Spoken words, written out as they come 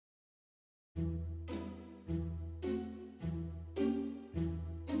I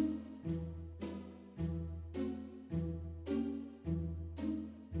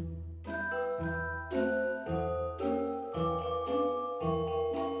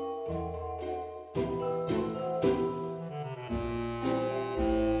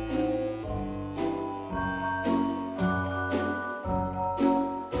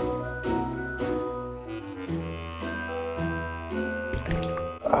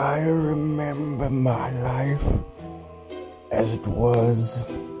remember my life as it was,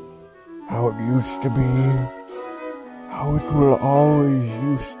 how it used to be, how it will always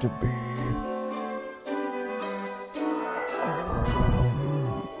used to be.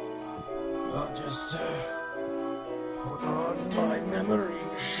 I'll just put on my memory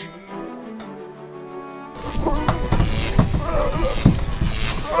machine.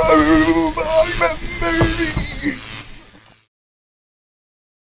 My memory!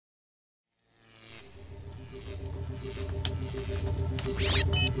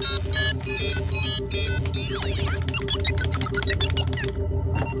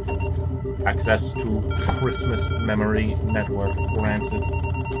 Access to Christmas memory network granted.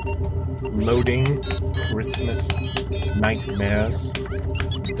 Loading Christmas nightmares.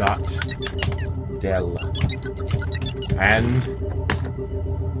 .del and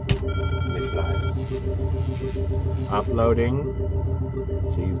initialize. Uploading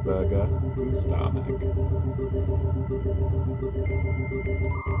cheeseburger to stomach.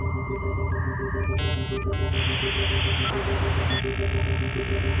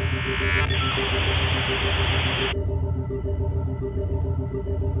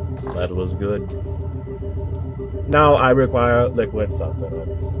 That was good. Now I require liquid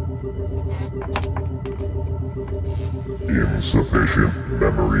sustenance. Insufficient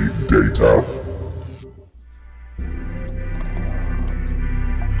memory data.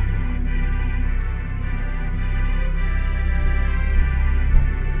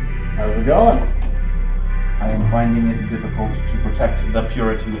 How's it going? I am finding it difficult to protect the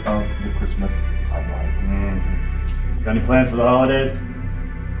purity of the Christmas timeline. Got any plans for the holidays?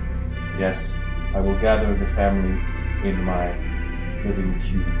 Yes, I will gather the family in my living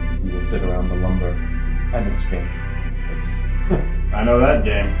cube. We will sit around the lumber and exchange gifts. I know that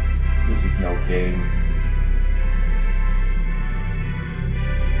game. This is no game.